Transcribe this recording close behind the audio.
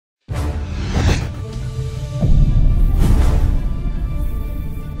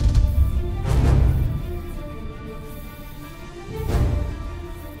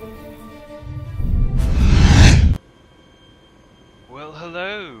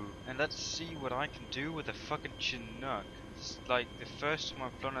and let's see what I can do with a fucking Chinook. It's like the first time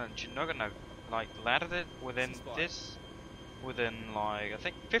I've flown a Chinook and I've like landed it within like I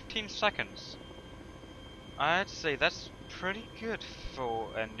think 15 seconds. I had to say that's pretty good for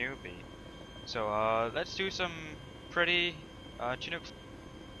a newbie. So let's do some pretty Chinook.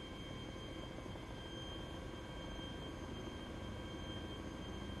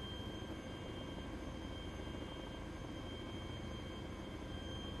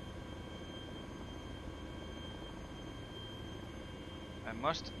 I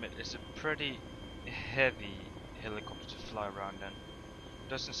must admit, it's a pretty heavy helicopter to fly around in. It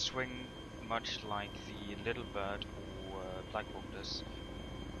doesn't swing much like the Little Bird or Black Hawk does.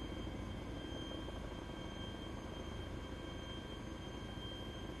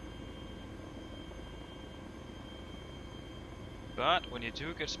 But when you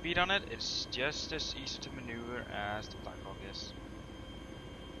do get speed on it, it's just as easy to maneuver as the Black Hawk is.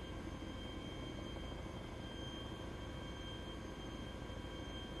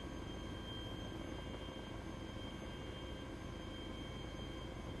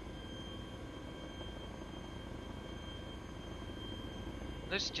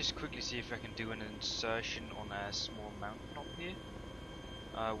 Let's just quickly see if I can do an insertion on a small mountain up here,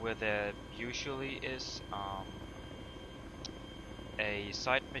 where there usually is a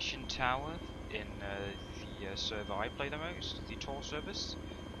side mission tower in the server I play the most, the Tor service.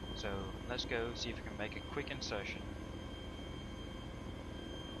 So let's go see if we can make a quick insertion.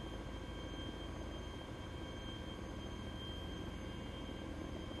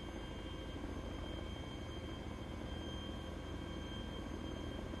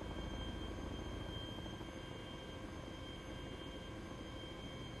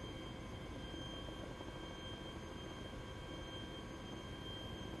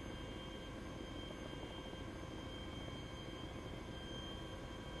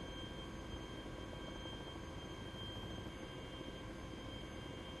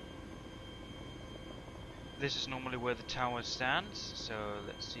 This is normally where the tower stands, so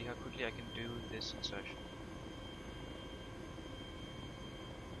let's see how quickly I can do this insertion.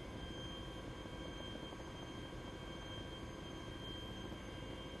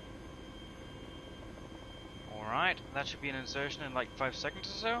 Alright, that should be an insertion in like 5 seconds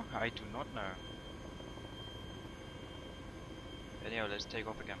or so? I do not know. Anyhow, let's take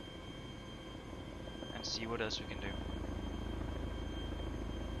off again. And see what else we can do.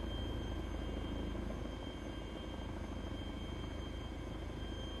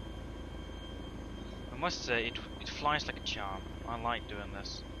 I must say, it flies like a charm. I like doing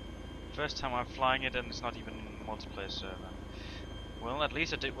this. First time I'm flying it and it's not even a multiplayer server. Well, at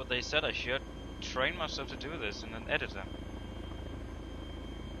least I did what they said I should. Train myself to do this in an editor.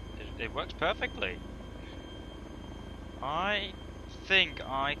 It works perfectly. I think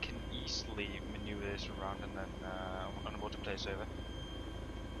I can easily maneuver this around and then on a multiplayer server.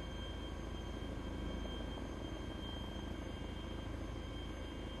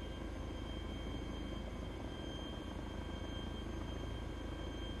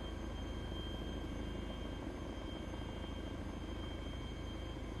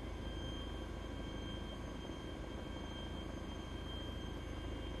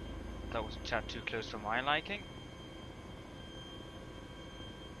 That was a tad too close for my liking.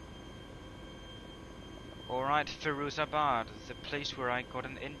 Alright, Firuzabad, the place where I got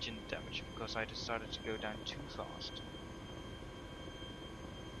an engine damage because I decided to go down too fast.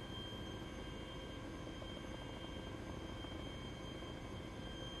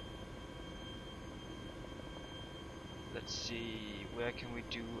 Let's see, where can we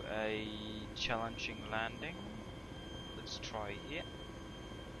do a challenging landing? Let's try here.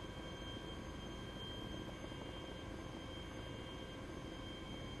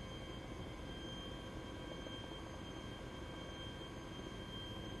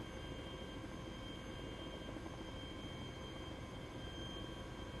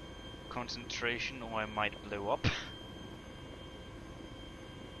 Concentration or I might blow up.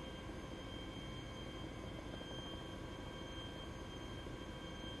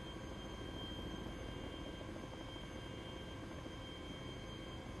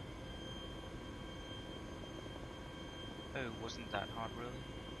 Oh, wasn't that hard really?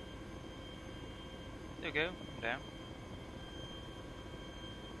 There we go, I'm down.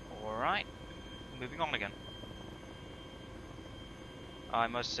 Alright, moving on again. I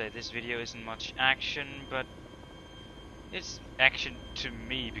must say this video isn't much action, but it's action to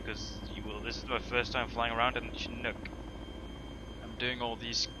me because this is my first time flying around in Chinook. I'm doing all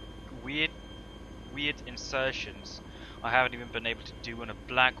these weird insertions I haven't even been able to do on a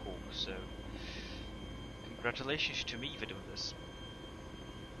Black Hawk, so congratulations to me for doing this.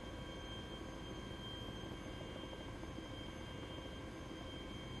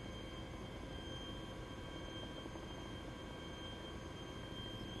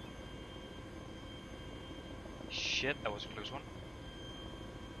 shit, that was a close one.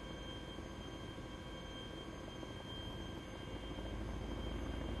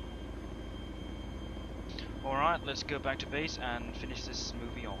 Alright, let's go back to base and finish this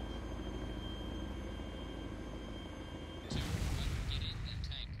movie off.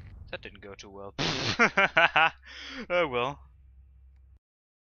 That didn't go too well. Oh well.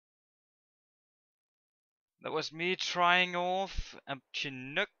 That was me trying off a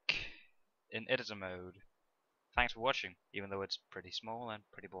Chinook in editor mode. Thanks for watching, even though it's pretty small and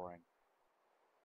pretty boring.